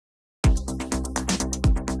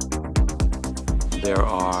There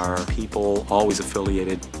are people always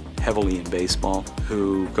affiliated heavily in baseball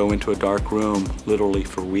who go into a dark room literally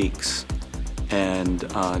for weeks and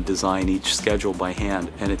design each schedule by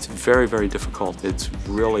hand. And it's very, very difficult. It's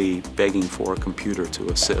really begging for a computer to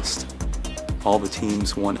assist. All the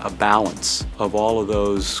teams want a balance of all of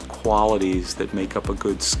those qualities that make up a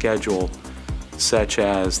good schedule, such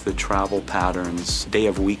as the travel patterns,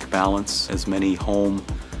 day-of-week balance, as many home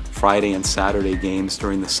Friday and Saturday games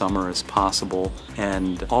during the summer as possible,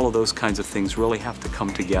 and all of those kinds of things really have to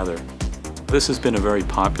come together. This has been a very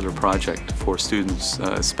popular project for students,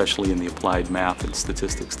 especially in the applied math and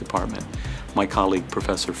statistics department. My colleague,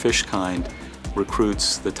 Professor Fishkind,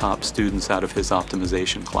 recruits the top students out of his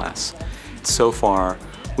optimization class. So far,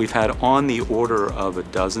 we've had on the order of a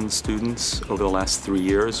dozen students over the last 3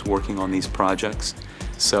 years working on these projects.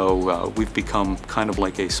 So we've become kind of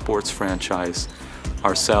like a sports franchise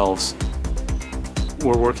ourselves.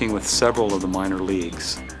 We're working with several of the minor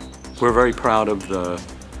leagues. We're very proud of the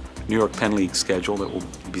York-Penn League schedule that will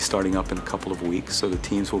be starting up in a couple of weeks, so the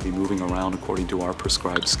teams will be moving around according to our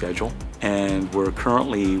prescribed schedule. And we're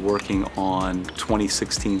currently working on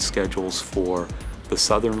 2016 schedules for the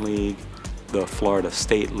Southern League, the Florida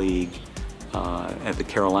State League, and the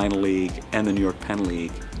Carolina League, and the New York-Penn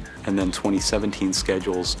League, and then 2017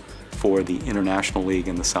 schedules for the International League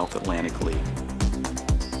and the South Atlantic League.